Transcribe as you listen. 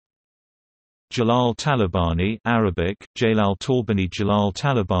Jalal Talabani Arabic, Jalal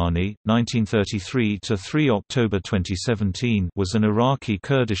Talabani, 1933–3 October 2017 was an Iraqi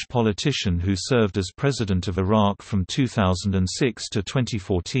Kurdish politician who served as President of Iraq from 2006 to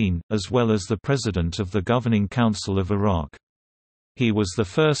 2014, as well as the President of the Governing Council of Iraq. He was the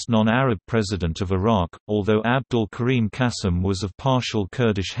first non-Arab President of Iraq, although Abdul Karim Qasim was of partial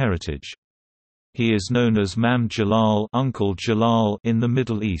Kurdish heritage. He is known as Mam Jalal, Uncle Jalal in the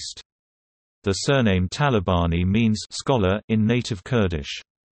Middle East. The surname Talabani means scholar in native Kurdish.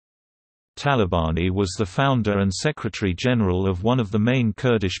 Talabani was the founder and secretary-general of one of the main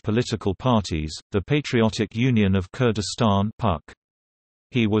Kurdish political parties, the Patriotic Union of Kurdistan (PUK).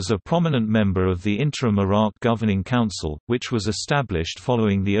 He was a prominent member of the Interim Iraq Governing Council, which was established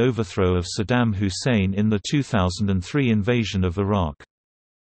following the overthrow of Saddam Hussein in the 2003 invasion of Iraq.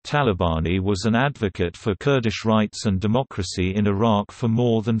 Talabani was an advocate for Kurdish rights and democracy in Iraq for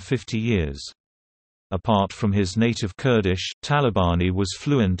more than 50 years. Apart from his native Kurdish, Talabani was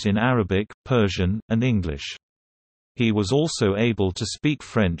fluent in Arabic, Persian, and English. He was also able to speak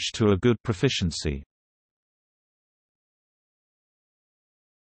French to a good proficiency.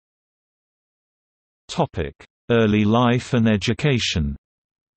 Early life and education.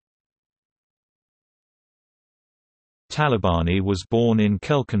 Talabani was born in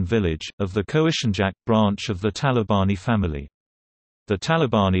Kelkan village, of the Koishanjak branch of the Talabani family. The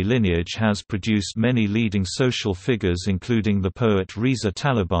Talabani lineage has produced many leading social figures including the poet Reza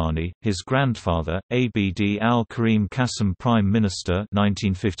Talabani, his grandfather, Abd al-Karim Qasim Prime Minister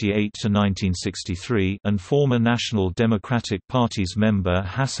 1958–1963 and former National Democratic Party's member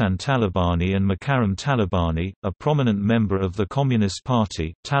Hassan Talabani and Makaram Talabani, a prominent member of the Communist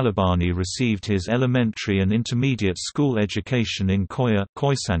Party. Talabani received his elementary and intermediate school education in Koya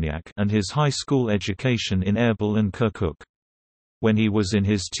and his high school education in Erbil and Kirkuk. When he was in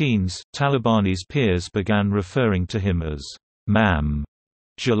his teens, Talabani's peers began referring to him as Mam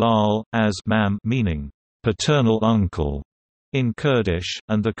Jalal, as Mam meaning paternal uncle in Kurdish,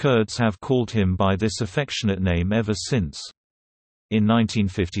 and the Kurds have called him by this affectionate name ever since. In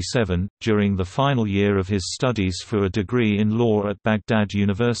 1957, during the final year of his studies for a degree in law at Baghdad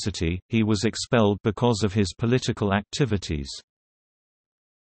University, he was expelled because of his political activities.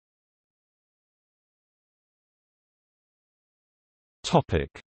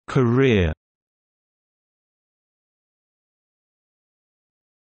 Career.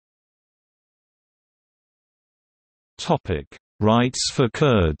 Rights for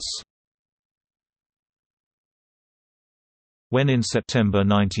Kurds. When in September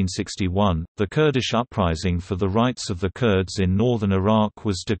 1961, the Kurdish uprising for the rights of the Kurds in northern Iraq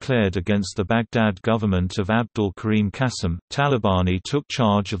was declared against the Baghdad government of Abdul Karim Qasim, Talabani took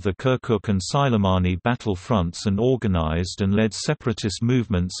charge of the Kirkuk and Silamani battle fronts and organized and led separatist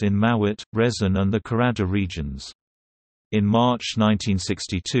movements in Mawat, Rezan and the Karada regions. In March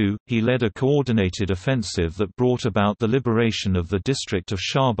 1962, he led a coordinated offensive that brought about the liberation of the district of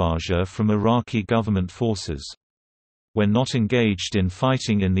Shahbaja from Iraqi government forces. When not engaged in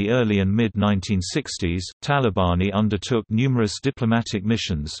fighting in the early and mid-1960s, Talabani undertook numerous diplomatic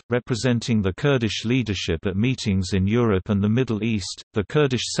missions, representing the Kurdish leadership at meetings in Europe and the Middle East. The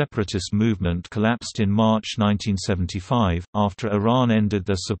Kurdish separatist movement collapsed in March 1975, after Iran ended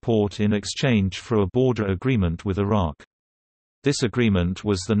their support in exchange for a border agreement with Iraq. This agreement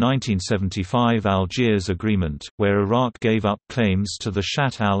was the 1975 Algiers Agreement, where Iraq gave up claims to the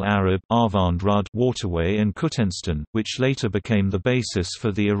Shat al-Arab waterway and Kutenstan, which later became the basis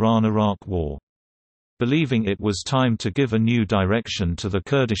for the Iran–Iraq War. Believing it was time to give a new direction to the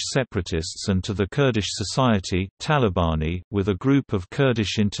Kurdish separatists and to the Kurdish society, Talabani, with a group of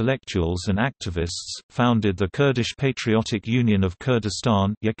Kurdish intellectuals and activists, founded the Kurdish Patriotic Union of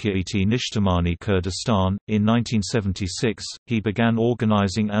Kurdistan. In 1976, he began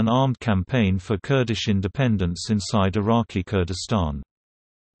organizing an armed campaign for Kurdish independence inside Iraqi Kurdistan.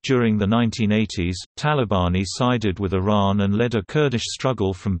 During the 1980s, Talabani sided with Iran and led a Kurdish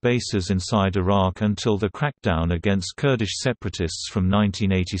struggle from bases inside Iraq until the crackdown against Kurdish separatists from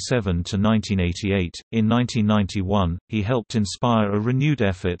 1987 to 1988. In 1991, he helped inspire a renewed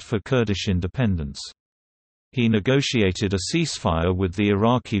effort for Kurdish independence. He negotiated a ceasefire with the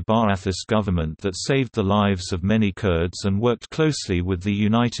Iraqi Ba'athist government that saved the lives of many Kurds and worked closely with the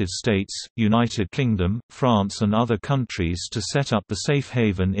United States, United Kingdom, France and other countries to set up the safe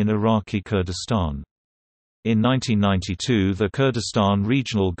haven in Iraqi Kurdistan. In 1992 the Kurdistan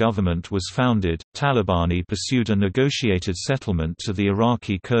Regional Government was founded. Talabani pursued a negotiated settlement to the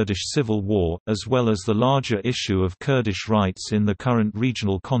Iraqi Kurdish civil war, as well as the larger issue of Kurdish rights in the current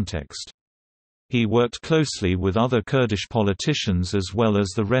regional context. He worked closely with other Kurdish politicians as well as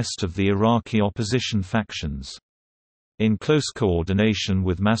the rest of the Iraqi opposition factions. In close coordination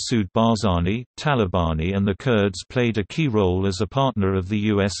with Masoud Barzani, Talabani and the Kurds played a key role as a partner of the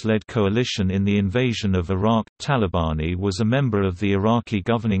US-led coalition in the invasion of Iraq. Talabani was a member of the Iraqi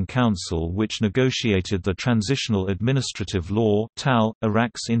Governing Council which negotiated the Transitional Administrative Law (TAL),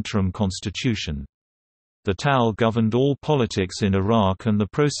 Iraq's interim constitution. The TAL governed all politics in Iraq and the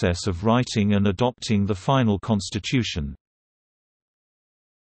process of writing and adopting the final constitution.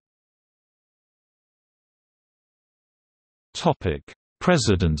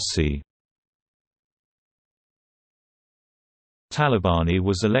 Presidency. Talabani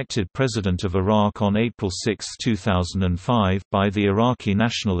was elected President of Iraq on April 6, 2005, by the Iraqi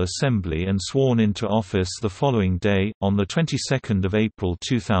National Assembly and sworn into office the following day. On the 22nd of April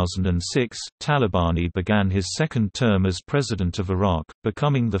 2006, Talabani began his second term as President of Iraq,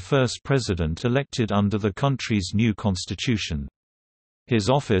 becoming the first president elected under the country's new constitution. His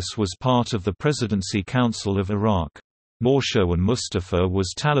office was part of the Presidency Council of Iraq. Norsherwan Mustafa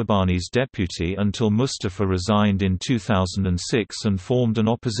was Talabani's deputy until Mustafa resigned in 2006 and formed an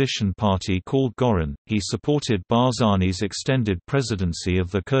opposition party called Goran. He supported Barzani's extended presidency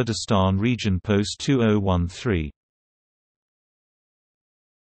of the Kurdistan region post-2013.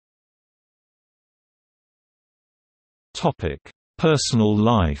 Topic: Personal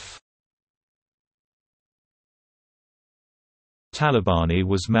life. Talabani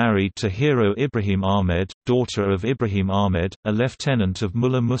was married to Hero Ibrahim Ahmed, daughter of Ibrahim Ahmed, a lieutenant of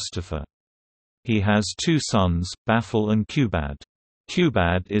Mullah Mustafa. He has two sons, Bafil and Qubad.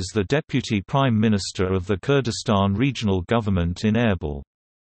 Qubad is the Deputy Prime Minister of the Kurdistan Regional Government in Erbil.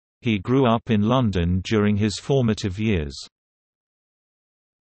 He grew up in London during his formative years.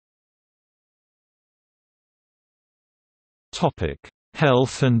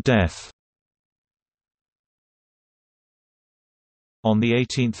 Health and death. On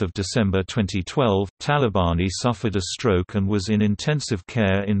 18 December 2012, Talabani suffered a stroke and was in intensive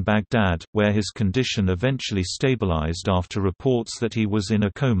care in Baghdad, where his condition eventually stabilized after reports that he was in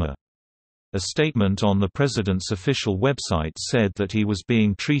a coma. A statement on the president's official website said that he was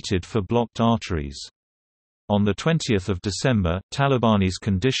being treated for blocked arteries. On 20 December, Talabani's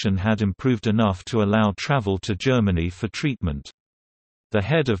condition had improved enough to allow travel to Germany for treatment. The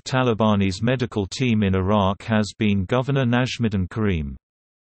head of Talabani's medical team in Iraq has been Governor Najmuddin Karim.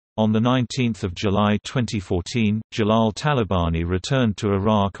 On 19 July 2014, Jalal Talabani returned to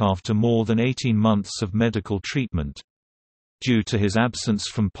Iraq after more than 18 months of medical treatment. Due to his absence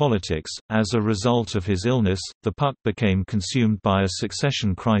from politics, as a result of his illness, the PUC became consumed by a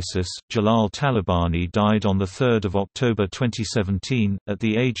succession crisis. Jalal Talabani died on 3 October 2017, at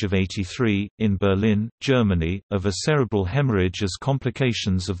the age of 83, in Berlin, Germany, of a cerebral hemorrhage as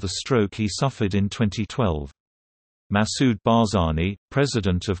complications of the stroke he suffered in 2012. Masoud Barzani,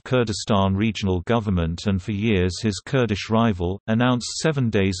 president of Kurdistan Regional Government and for years his Kurdish rival, announced 7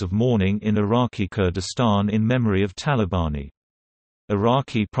 days of mourning in Iraqi Kurdistan in memory of Talabani.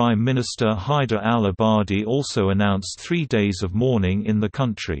 Iraqi Prime Minister Haider al-Abadi also announced 3 days of mourning in the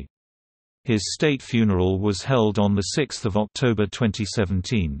country. His state funeral was held on 6 October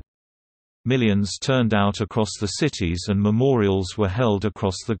 2017. Millions turned out across the cities and memorials were held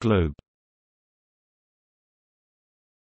across the globe.